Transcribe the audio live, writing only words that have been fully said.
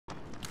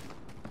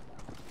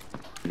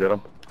get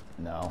him?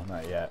 No,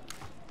 not yet.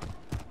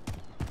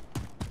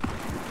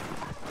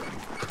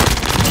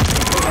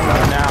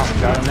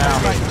 Got him now.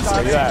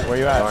 Where you at? Where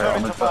you at? Right, You're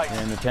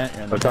in the tent.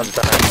 You're in the tent.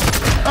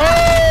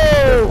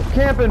 Oh!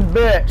 Camping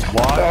bitch!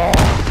 What? Oh.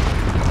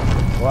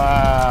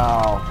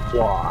 Wow.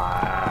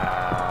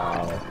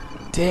 Wow.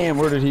 Damn,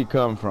 where did he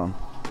come from?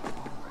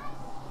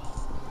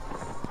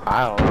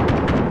 I don't know.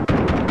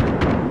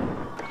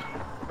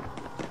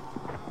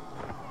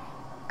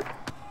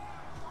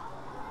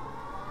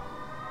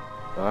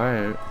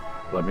 Alright,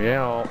 let me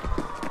out.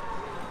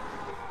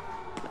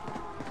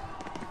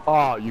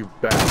 Oh, you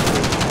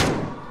bastard.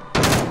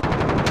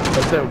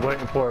 I said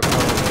waiting for it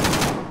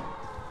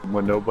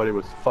when nobody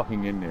was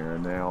fucking in there,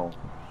 and now...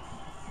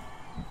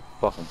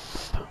 Fucking...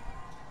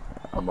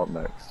 I'm up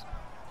next.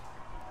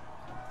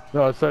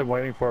 No, I said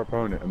waiting for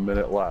opponent, a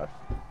minute left.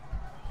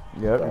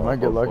 Yep, So you might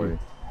get lucky.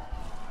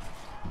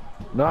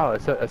 No, I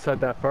said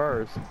that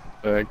first.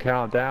 And it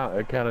counted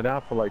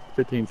down for like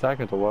 15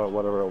 seconds or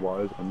whatever it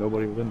was, and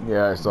nobody was in there.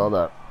 Yeah, I saw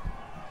that.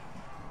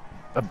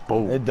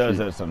 It does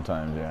that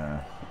sometimes,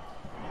 yeah.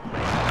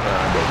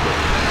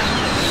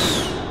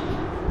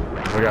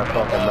 We got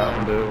fucking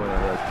Mountain Dew and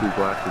I got 2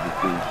 glasses of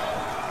tea.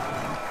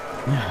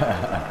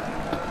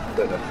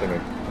 That's to me.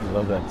 I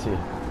love that tea.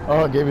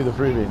 Oh, it gave you the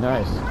freebie.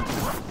 Nice.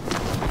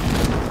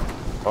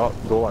 Oh,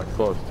 door lock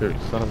closed too.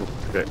 Son of a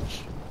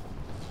bitch.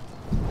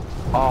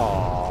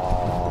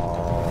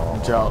 Oh.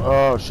 Watch out.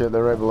 Oh shit,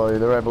 they're right below you.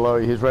 They're right below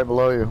you. He's right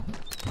below you.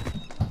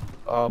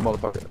 Oh,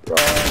 motherfucker.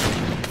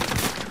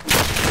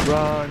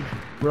 Run.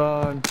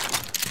 Run.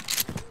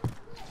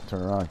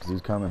 Turn around, because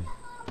he's coming.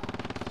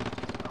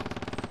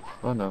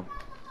 Oh no.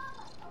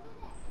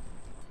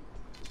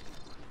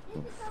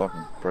 Don't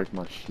fucking break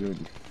my shield,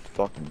 you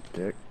fucking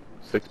dick.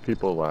 6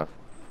 people left.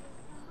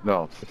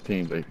 No, 6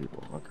 teams, 8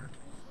 people. Okay.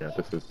 Yeah,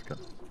 this is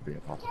gonna be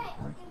impossible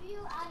for me.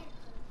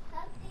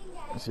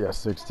 Yeah,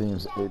 6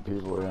 teams, 8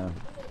 people, yeah.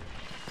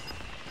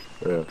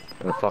 Yeah,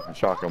 and a fucking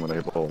shotgun when they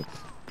hit bullets.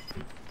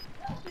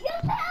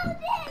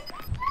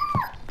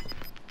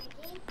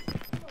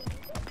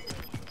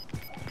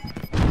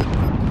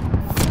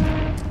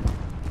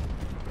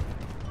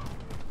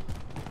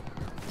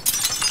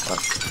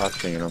 I've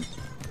seen him.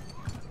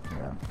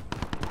 Yeah.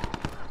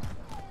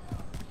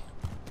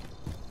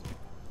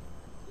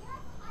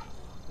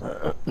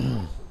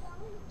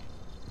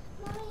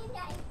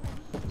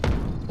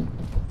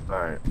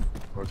 Alright,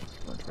 where's this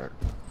contract?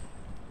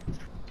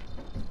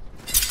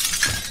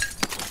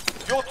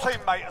 Your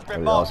teammate has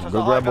been Awesome. marked Go as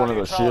a grab one of high-value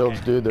those shields,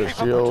 target. dude. There's Keep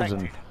them shields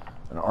and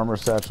protected. an armor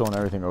satchel and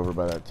everything over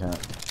by that tent.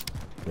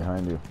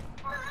 Behind you.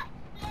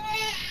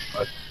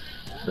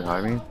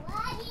 Behind me?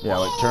 Yeah,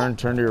 like turn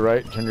to your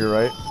right, turn to your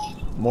right.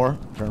 More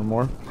to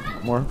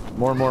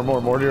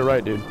your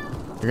right, dude.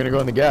 You're gonna go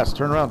in the gas.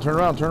 Turn around. Turn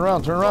around. Turn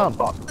around.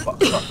 Fuck.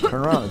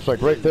 Turn around. It's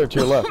like right there to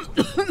your left.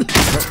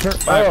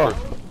 Oh.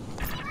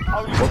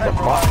 Only What 10 the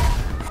fuck?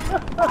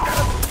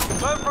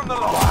 Learn from the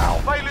loss. Wow.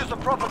 Failure's a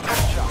proper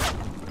teacher.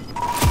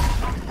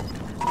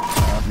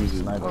 You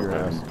sniped your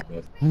ass.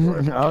 I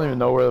don't even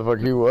know where the fuck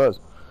he was.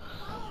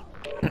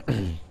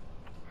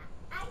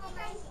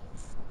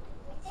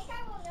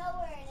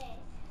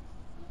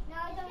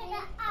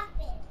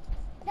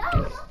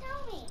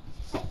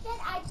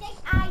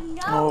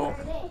 Oh.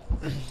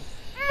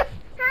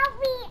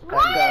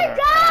 Let her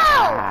go!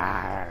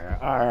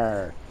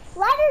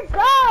 Let her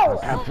go!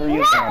 After you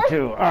now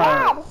too.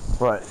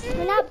 What?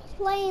 We're not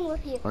playing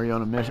with you. Are you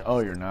on a mission? Oh,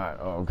 you're not.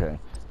 Oh, okay.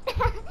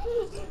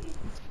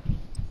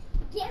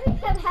 Give me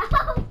some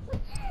help.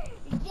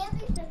 Give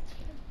me some.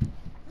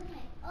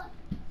 Okay.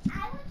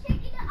 I will check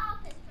in the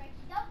office first.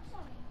 Don't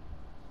show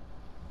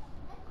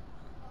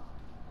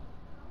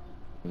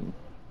me.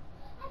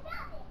 I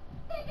got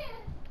it.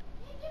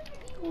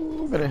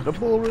 I'm gonna hit a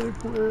bowl really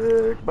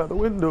quick by the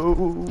window.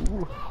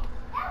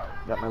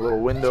 Got my little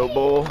window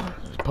bowl.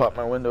 Just pop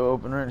my window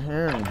open right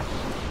here and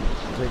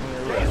take me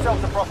Get away.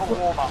 yourself a proper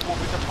warm-up. We'll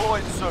be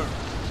deployed soon.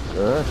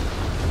 Good.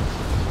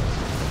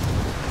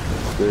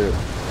 Dude.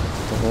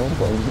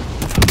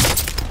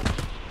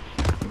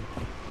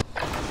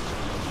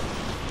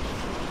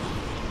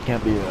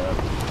 Can't be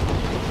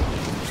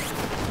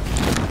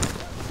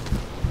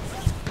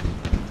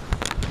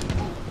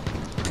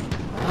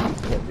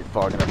can't be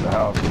fogging up the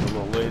house with the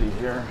little lady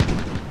here.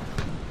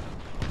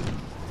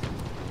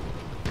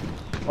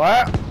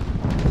 What?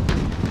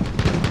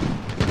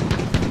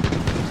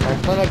 I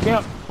said I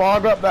can't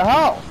fog up the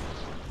house.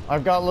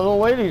 I've got little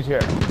ladies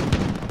here.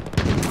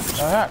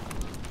 The heck?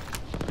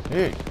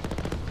 Jeez.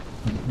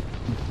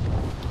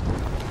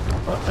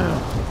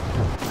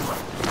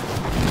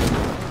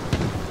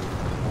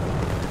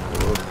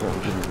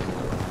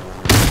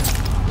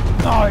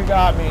 Oh, he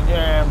got me,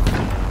 damn.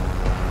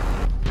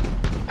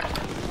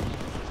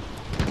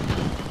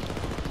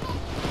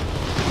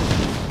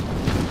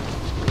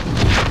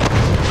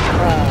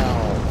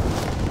 Wow.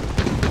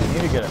 I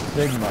need to get a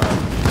Sigma or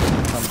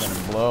something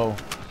and blow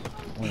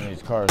one of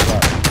these cars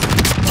up.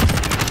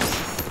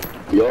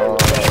 Yo.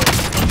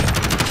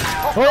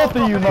 Both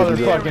of you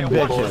motherfucking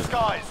bitches.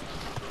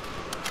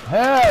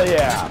 Hell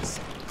yeah.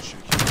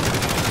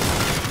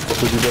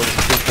 Did you go to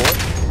support?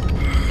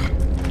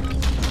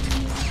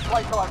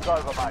 Playtime's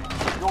over, mate.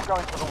 You're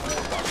going to the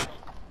WARZONE.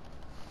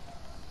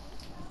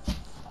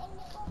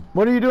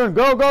 What are you doing?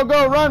 Go, go,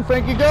 go! Run,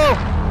 Frankie, go!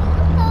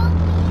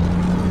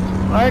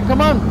 Alright,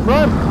 come on,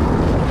 run!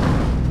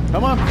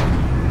 Come on.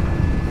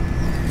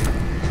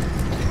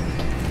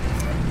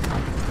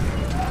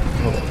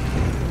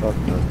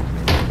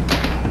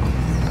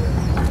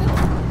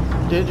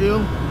 Did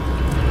you?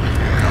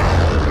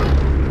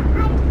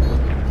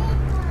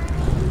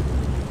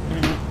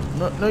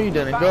 No, you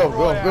didn't. Go,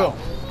 go, go.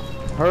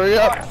 Hurry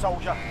up. Right,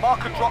 soldier.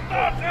 Mark a drop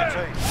point for your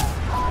team.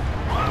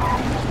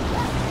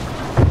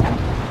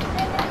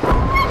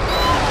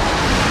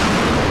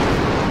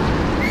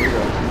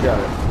 You got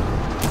it.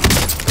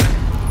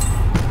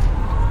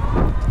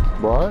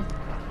 What?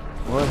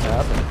 What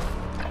happened?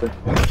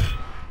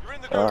 You're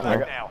in the gulag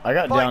now. I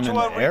got Fight down to in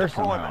the earn air redeployment.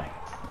 somehow.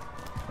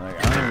 Like,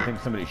 I don't even think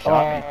somebody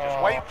shot me.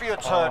 Just wait for your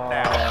turn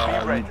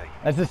now. Be ready.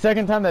 That's the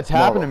second time that's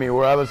happened to me,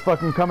 where I was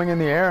fucking coming in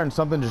the air and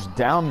something just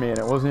downed me, and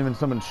it wasn't even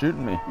someone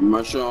shooting me.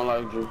 My shit don't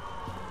like you.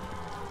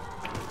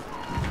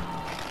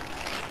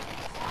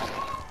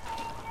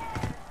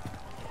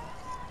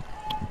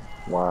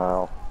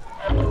 Wow.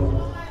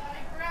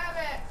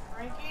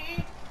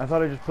 I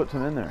thought I just put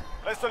some in there.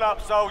 Listen up,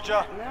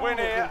 soldier. Win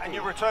here and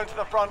you return to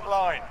the front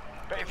line.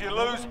 But if you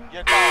lose,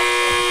 you're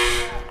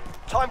done.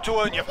 Time to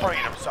earn your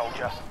freedom,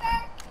 soldier.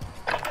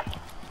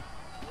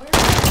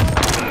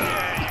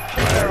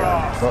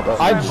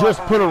 I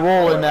just put a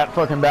roll in that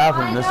fucking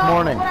bathroom this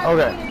morning.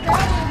 Okay.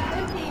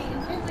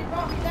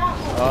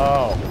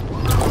 Oh.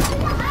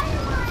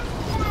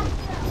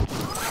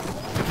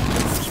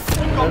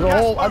 There's a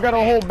whole, I've got a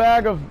whole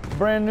bag of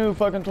brand new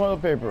fucking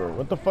toilet paper.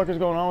 What the fuck is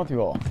going on with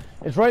you all?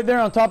 It's right there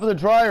on top of the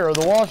dryer or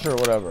the washer or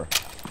whatever.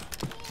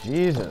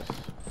 Jesus.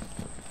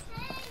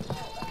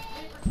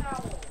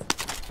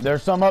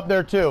 There's some up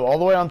there too, all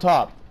the way on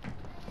top.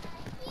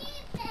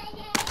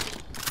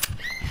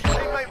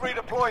 Teammate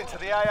redeploying to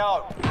the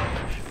AO.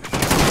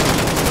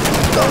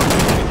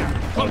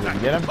 Oh, did you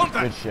get him?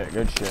 Good shit,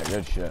 good shit,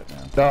 good shit,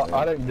 man. No,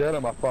 I didn't get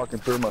him. I fucking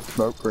threw my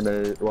smoke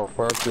grenade. Well,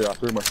 first I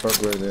threw my smoke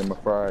grenade in my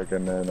frag,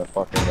 and then I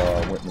fucking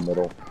went in the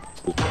middle.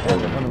 Hey,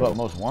 there's nothing about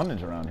most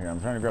wanted around here. I'm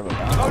trying to grab a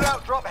bounty.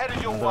 Loadout drop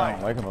headed your I way.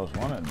 don't like a most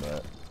wanted,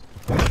 but...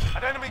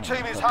 An enemy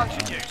team is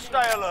hunting you.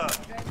 Stay alert.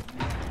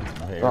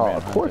 Okay, you're Oh, being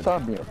of course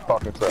hunted. I'm being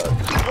fucking trash. Your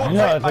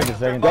Yeah, teammate it's like the has been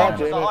second marked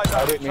time. as a high I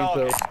value didn't mean to.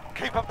 target.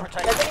 Keep them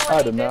protected.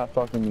 I did not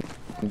fucking mean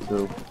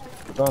to.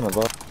 Son of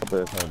a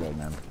bitch. It's all good,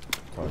 man.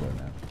 It's all good,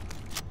 man.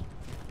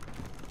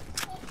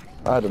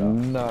 I did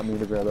not mean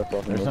to grab that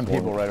fucking. There's some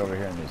people right over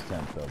here in these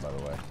tents, though, by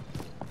the way.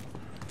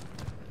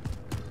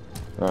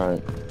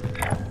 Alright.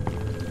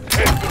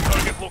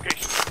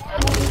 Location.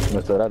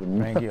 I said I didn't.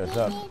 Frankie, what's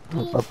up?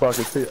 I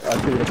fucking see. I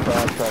see the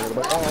crowd trying. I'm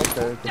like, oh,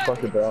 okay, it's a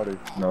fucking bounty.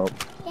 Nope.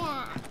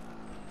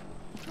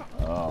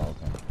 Oh,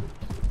 okay.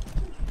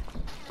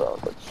 So I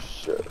was like,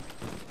 shit.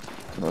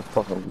 No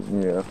fucking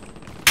yeah.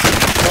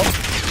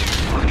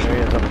 There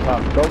he is up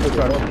top. Don't get it.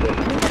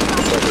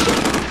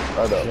 I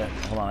know. Shit.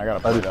 Hold on, I gotta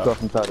I play it just up.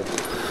 stuff inside it.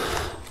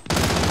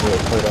 Yeah,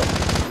 play it up.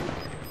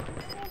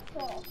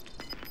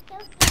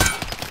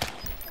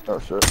 Oh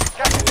shit.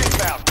 Gas is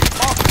inbound.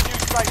 Mark the new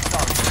safe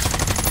zone.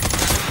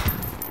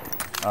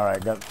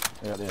 Alright, got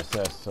the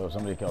assist, so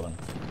somebody killed him.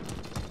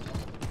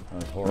 That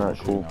was horrible Alright,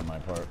 shooting cool. on my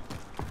part.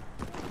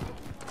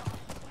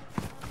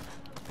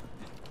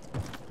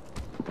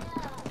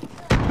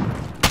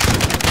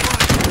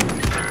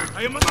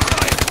 I am on the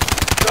side.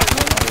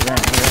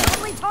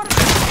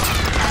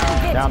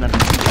 Down him.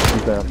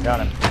 He's down. Got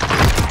him.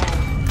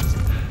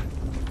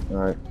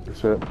 Alright, good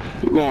shit.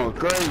 You going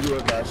crazy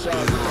with that shot.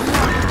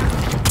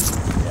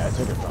 Yeah, I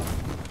took it from him.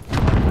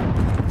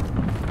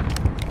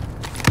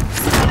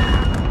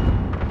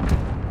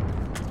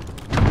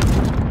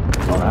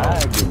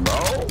 Lagging, bro.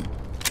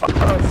 What the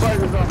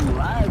fuck is I'm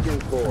lagging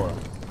for?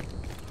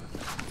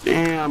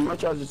 Damn, I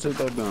tried to take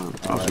that down.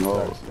 Oh, that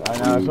sucks. I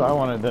know, that's what I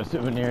wanted, the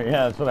souvenir.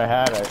 Yeah, that's what I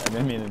had. I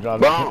didn't mean to drop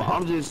it. Bro,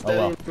 I'm just Oh,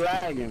 well. steady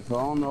lagging, so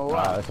I don't know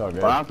why. That's all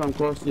good. But after I'm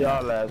close to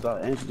y'all last,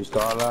 I instantly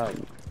start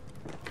lagging.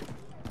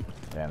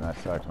 Damn, that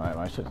sucks.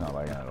 My shit's not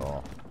lagging at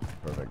all.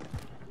 Perfect.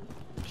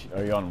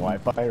 Are you on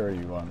Wi-Fi or are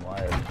you on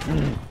wired?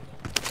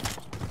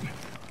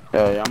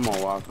 Hey, I'm on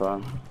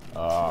Wi-Fi.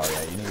 Oh,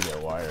 yeah, you need to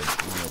get wired.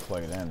 You need to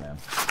plug it in, man.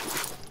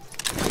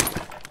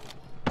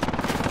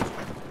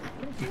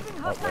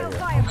 Oh,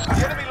 right here.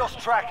 The enemy lost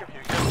track of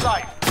you. You're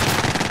safe.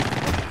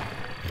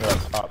 They're on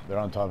top. They're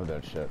on top of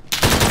that shit.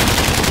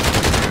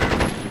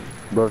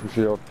 Broken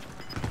shield.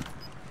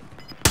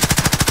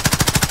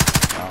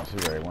 I don't see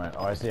where he went.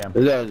 Oh, I see him.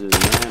 This guy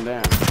just ran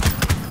down.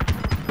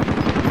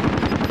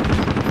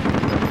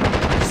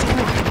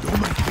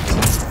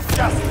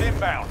 Gas is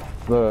inbound.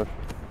 The.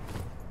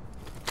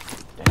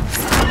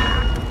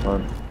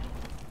 Run.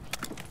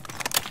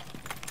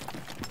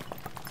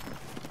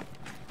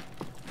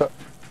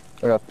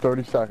 I got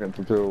 30 seconds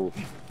until.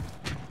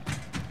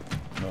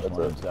 Most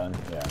one's done.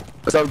 Yeah.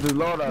 What's up with this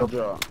loadout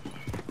drop?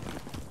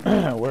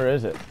 Where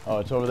is it? Oh,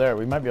 it's over there.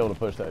 We might be able to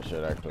push that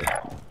shit, actually.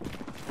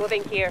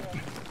 Moving here.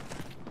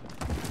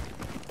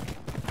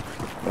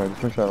 Alright,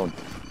 just make sure I don't...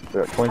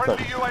 Yeah, 20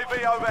 Friendly seconds.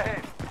 UAV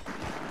overhead.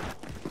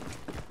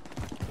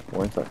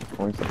 20 seconds,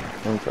 20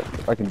 seconds, 20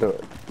 seconds. I can do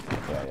it.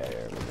 Yeah,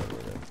 we're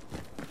good.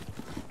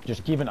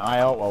 Just keep an eye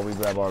out while we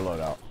grab our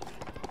loadout.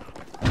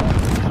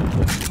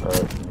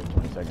 Alright,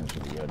 20 seconds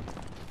should be good.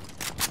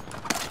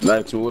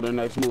 Next move, the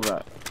next move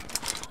at.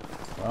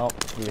 Well,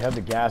 we have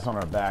the gas on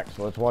our back,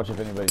 so let's watch if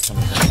anybody's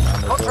coming behind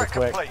us real Contract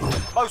quick.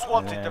 complete. Most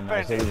wanted And then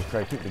I say we defended. just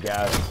try to keep the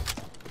gas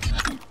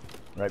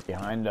right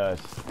behind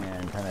us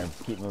and kind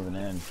of keep moving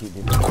in, keep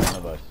people in front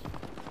of us.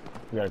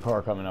 We got a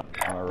car coming up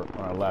on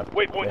our left.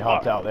 Waypoint They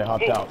hopped out. locked.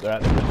 They hopped out. They're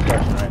at the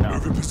construction right now.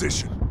 Move in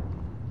position.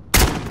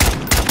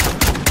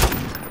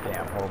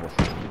 Damn, horrible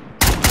shit.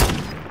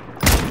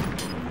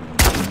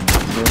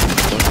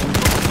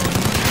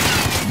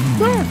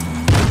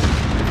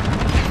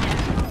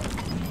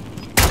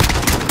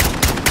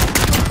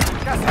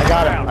 I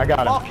got him. I got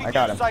him. Marking I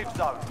got new him. safe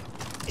zone.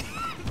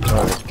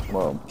 Alright,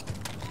 well.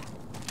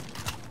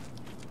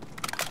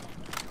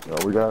 Yeah,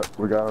 we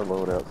got our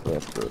loadout, so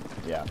that's good.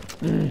 Yeah.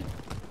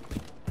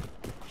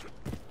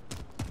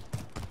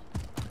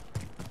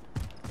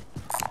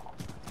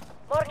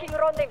 Marking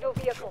rendezvous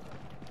vehicle.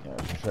 Yeah,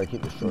 just try to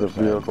keep the short The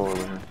side. vehicle over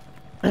here.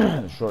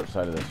 The short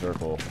side of the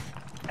circle.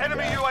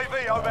 Enemy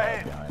UAV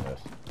overhead. Behind us.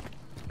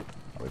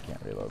 Oh, we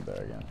can't reload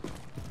there again.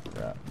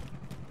 Crap.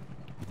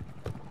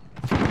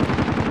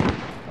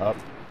 Up.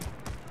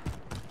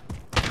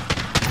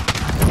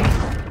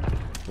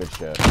 Good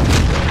shit.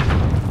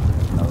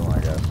 Another one,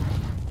 I guess.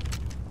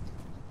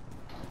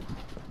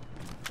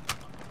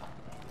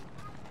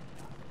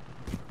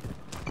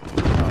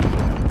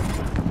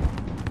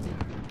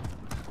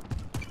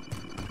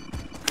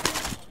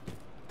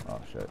 Oh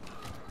shit.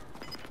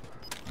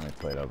 Let me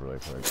play it up really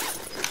quick.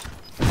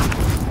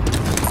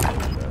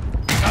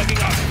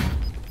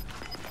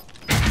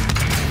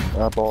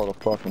 I bought a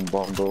fucking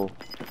bundle.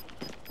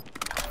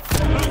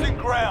 Losing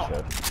ground.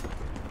 Shit.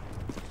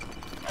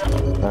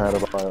 I had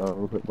to buy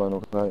a quick bundle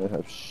because I didn't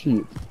have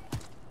shit.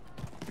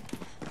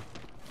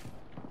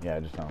 Yeah, I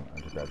just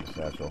grabbed the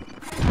satchel.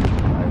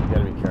 Alright, we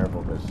gotta be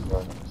careful because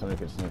somebody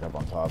could sneak up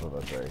on top of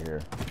us right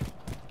here.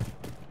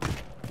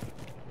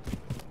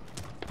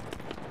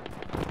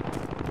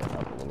 Getting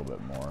up a little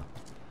bit more.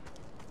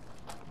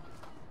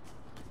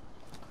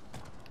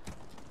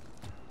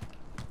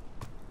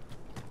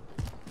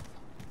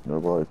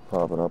 Nobody's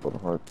popping up with a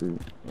heartbeat.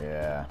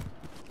 Yeah.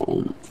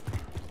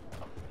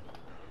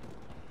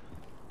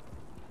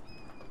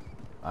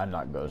 I'm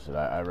not ghosted.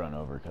 I run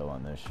overkill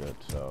on this shit,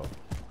 so.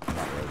 I'm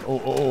not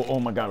really... Oh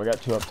my god, we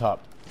got two up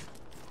top.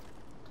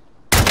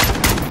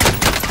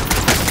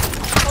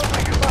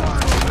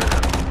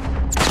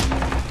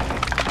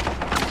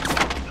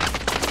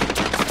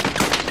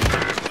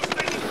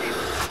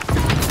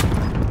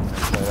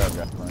 Play it up,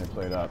 guys. Let me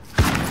play it up.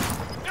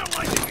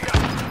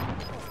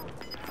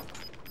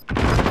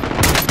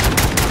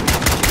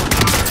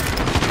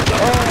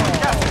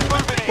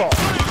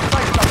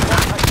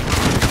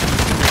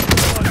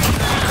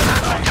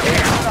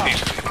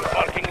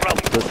 Marking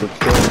rally. This is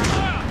true.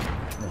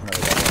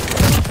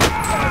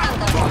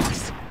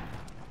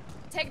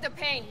 Take the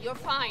pain. You're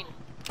fine.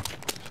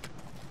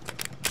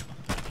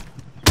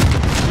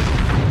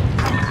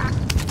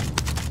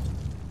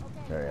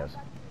 There he is.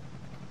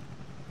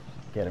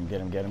 Get him.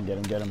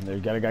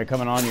 There's got a guy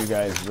coming on you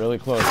guys. Really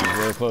close. He's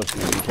really close to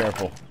you. Be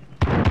careful.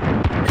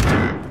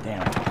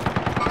 Damn it.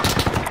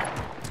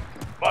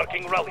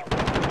 Marking rally.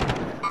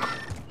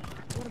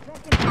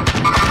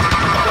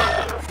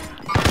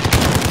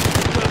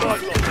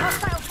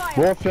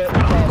 Bullshit.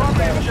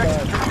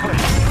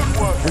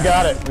 We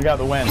got it. We got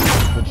the win.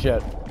 Good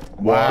shit.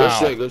 Wow. Good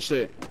shit, good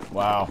shit.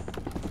 Wow.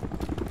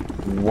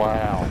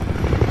 Wow.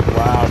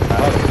 Wow.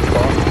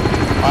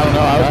 I don't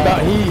know. I was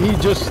about, he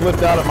just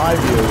slipped out of my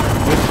view.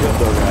 Good shit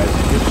though, guys.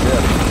 Good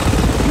shit.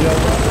 You know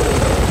what?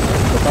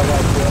 If I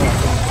got killed,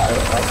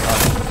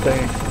 I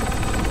think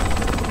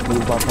we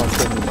was about to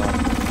send me man.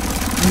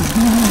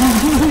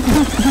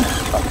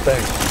 I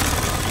think.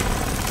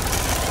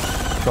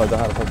 So I don't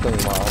have to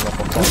continue my, I don't know if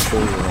I'm talking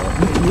through or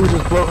not. You were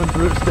just floating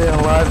through, staying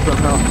alive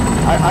somehow.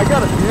 I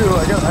got a few.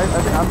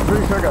 I'm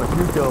pretty sure I got a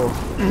few kills.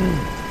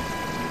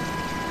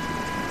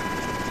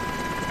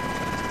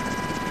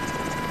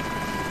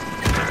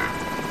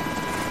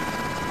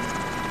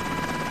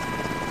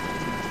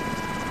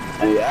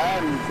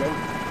 Yeah,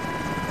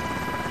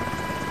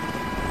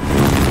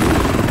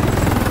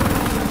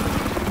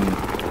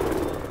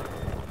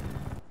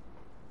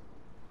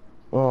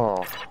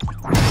 Oh.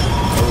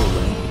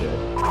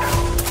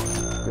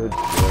 Good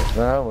shit.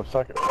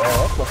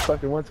 That's my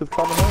second win since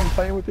coming home and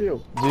playing with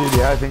you. Dude,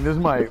 yeah, I think this is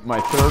my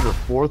third or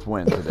fourth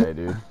win today,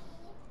 dude.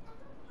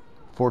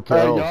 4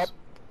 kills. yup.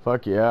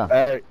 Fuck yeah.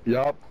 Hey,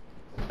 yup.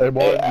 It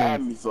was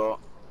me. so.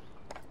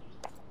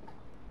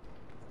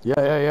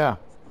 Yeah.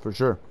 For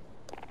sure.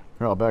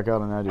 Here, I'll back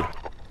out and add you.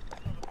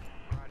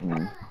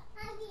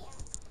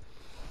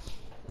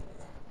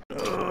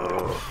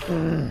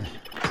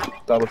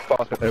 That was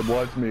fucking, it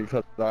was me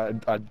because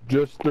I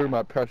just threw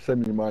my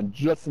proximity mine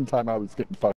just in time I was getting fucked.